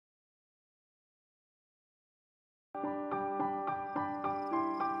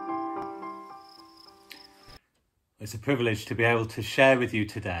It's a privilege to be able to share with you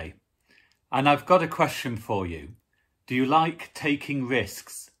today. And I've got a question for you. Do you like taking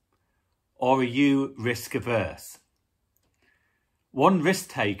risks, or are you risk averse? One risk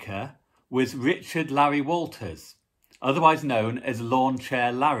taker was Richard Larry Walters, otherwise known as Lawn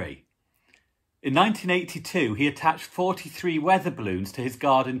Chair Larry. In 1982, he attached 43 weather balloons to his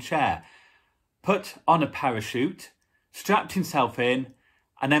garden chair, put on a parachute, strapped himself in,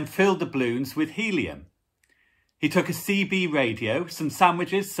 and then filled the balloons with helium. He took a CB radio, some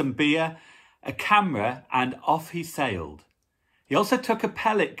sandwiches, some beer, a camera, and off he sailed. He also took a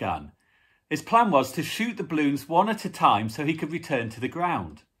pellet gun. His plan was to shoot the balloons one at a time so he could return to the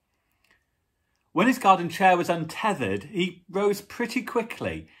ground. When his garden chair was untethered, he rose pretty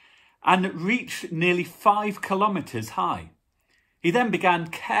quickly and reached nearly 5 kilometres high. He then began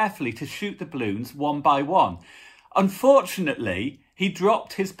carefully to shoot the balloons one by one. Unfortunately, he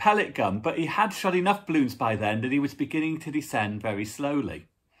dropped his pellet gun, but he had shot enough balloons by then that he was beginning to descend very slowly.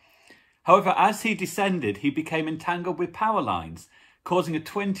 However, as he descended, he became entangled with power lines, causing a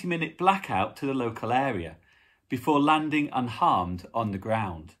 20-minute blackout to the local area, before landing unharmed on the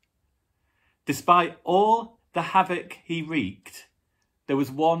ground. Despite all the havoc he wreaked, there was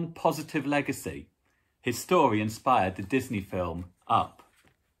one positive legacy. His story inspired the Disney film Up.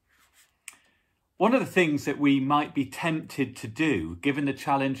 One of the things that we might be tempted to do, given the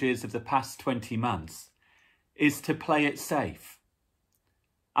challenges of the past 20 months, is to play it safe.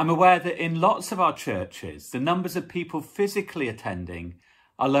 I'm aware that in lots of our churches, the numbers of people physically attending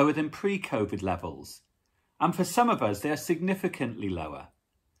are lower than pre-COVID levels, and for some of us, they are significantly lower.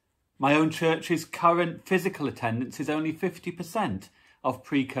 My own church's current physical attendance is only 50% of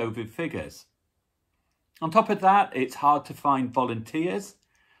pre-COVID figures. On top of that, it's hard to find volunteers.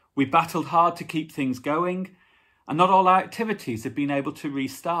 We battled hard to keep things going, and not all our activities have been able to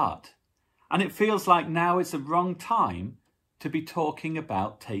restart. And it feels like now is the wrong time to be talking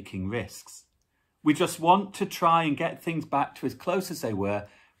about taking risks. We just want to try and get things back to as close as they were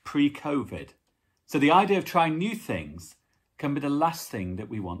pre-COVID. So the idea of trying new things can be the last thing that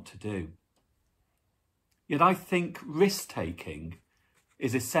we want to do. Yet I think risk-taking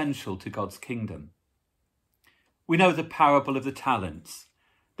is essential to God's kingdom. We know the parable of the talents.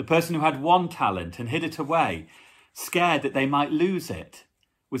 The person who had one talent and hid it away, scared that they might lose it,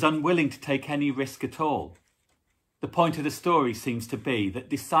 was unwilling to take any risk at all. The point of the story seems to be that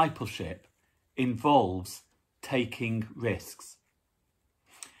discipleship involves taking risks.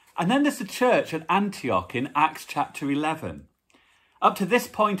 And then there's the church at Antioch in Acts chapter 11. Up to this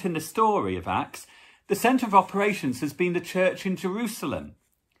point in the story of Acts, the centre of operations has been the church in Jerusalem.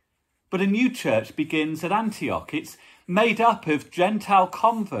 But a new church begins at Antioch. It's made up of Gentile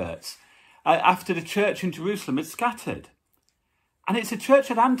converts after the church in Jerusalem had scattered. And it's a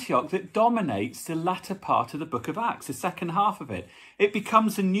church at Antioch that dominates the latter part of the book of Acts, the second half of it. It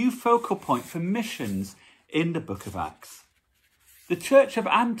becomes a new focal point for missions in the book of Acts. The church of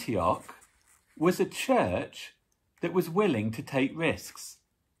Antioch was a church that was willing to take risks.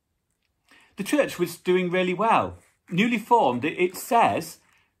 The church was doing really well. Newly formed, it says,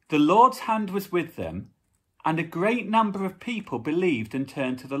 the Lord's hand was with them, and a great number of people believed and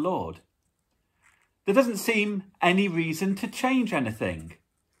turned to the Lord. There doesn't seem any reason to change anything.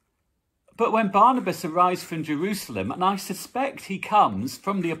 But when Barnabas arrives from Jerusalem, and I suspect he comes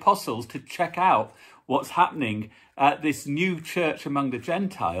from the apostles to check out what's happening at this new church among the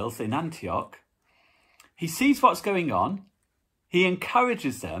Gentiles in Antioch, he sees what's going on, he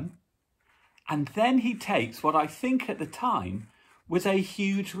encourages them, and then he takes what I think at the time was a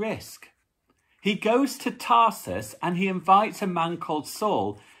huge risk. He goes to Tarsus and he invites a man called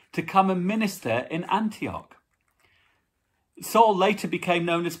Saul to come and minister in Antioch. Saul later became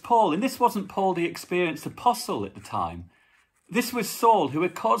known as Paul, and this wasn't Paul the experienced apostle at the time. This was Saul, who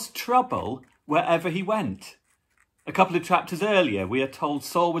had caused trouble wherever he went. A couple of chapters earlier, we are told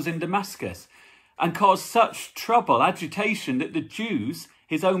Saul was in Damascus and caused such trouble, agitation, that the Jews,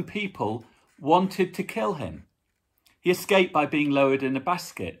 his own people, wanted to kill him. He escaped by being lowered in a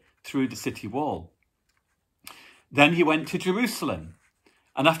basket through the city wall. Then he went to Jerusalem,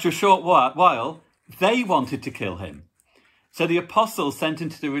 and after a short while, they wanted to kill him. So the apostles sent him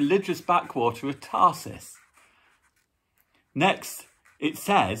to the religious backwater of Tarsus. Next, it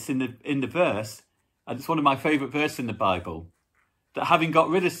says in the verse, and it's one of my favourite verses in the Bible, that having got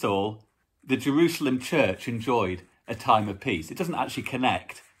rid of Saul, the Jerusalem church enjoyed a time of peace. It doesn't actually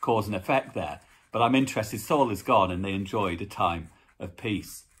connect cause and effect there, but I'm interested. Saul is gone and they enjoyed a time of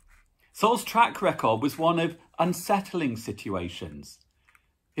peace. Saul's track record was one of unsettling situations.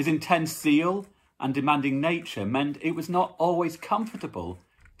 His intense zeal and demanding nature meant it was not always comfortable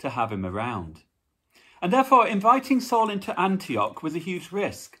to have him around. And therefore, inviting Saul into Antioch was a huge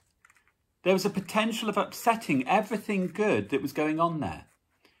risk. There was a potential of upsetting everything good that was going on there.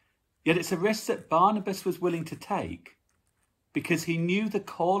 Yet it's a risk that Barnabas was willing to take because he knew the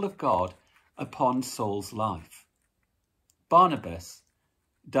call of God upon Saul's life. Barnabas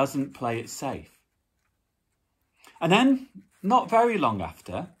doesn't play it safe. And then, not very long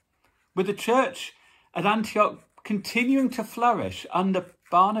after, with the church at Antioch continuing to flourish under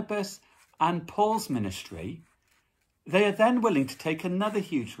Barnabas and Paul's ministry, they are then willing to take another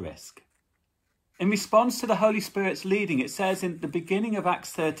huge risk. In response to the Holy Spirit's leading, it says in the beginning of Acts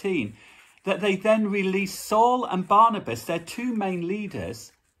 13 that they then released Saul and Barnabas, their two main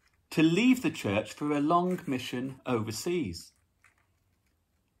leaders, to leave the church for a long mission overseas.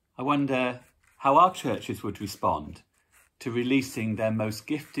 I wonder how our churches would respond to releasing their most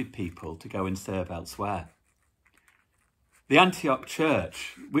gifted people to go and serve elsewhere. The Antioch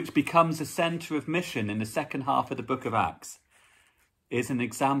church, which becomes a centre of mission in the second half of the book of Acts, is an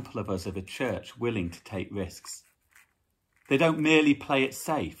example of us of a church willing to take risks. They don't merely play it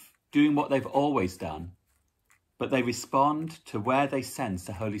safe, doing what they've always done, but they respond to where they sense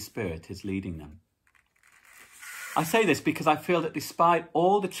the Holy Spirit is leading them. I say this because I feel that despite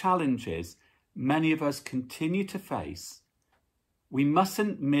all the challenges many of us continue to face, we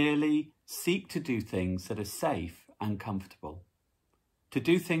mustn't merely seek to do things that are safe and comfortable, to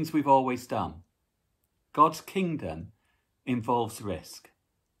do things we've always done. God's kingdom involves risk.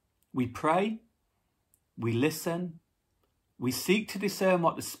 We pray, we listen, we seek to discern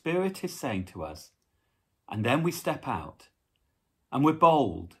what the Spirit is saying to us, and then we step out. And we're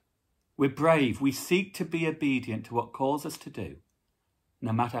bold, we're brave, we seek to be obedient to what calls us to do,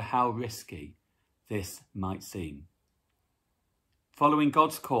 no matter how risky this might seem. Following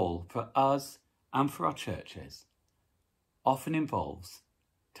God's call for us and for our churches often involves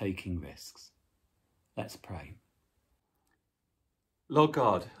taking risks. Let's pray. Lord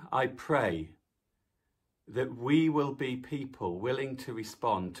God, I pray that we will be people willing to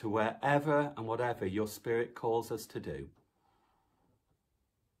respond to wherever and whatever your Spirit calls us to do.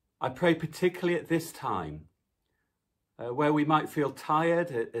 I pray particularly at this time, where we might feel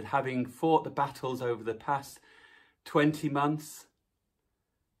tired at having fought the battles over the past 20 months,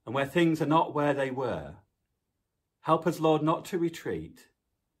 and where things are not where they were. Help us, Lord, not to retreat,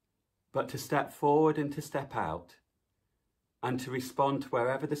 but to step forward and to step out, and to respond to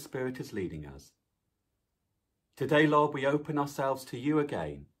wherever the Spirit is leading us. Today, Lord, we open ourselves to you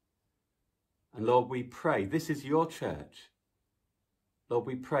again. And Lord, we pray, this is your church. Lord,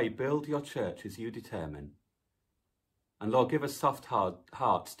 we pray, build your church as you determine. And Lord, give us soft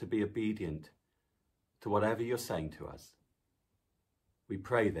hearts to be obedient to whatever you're saying to us. We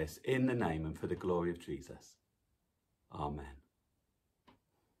pray this in the name and for the glory of Jesus. Amen.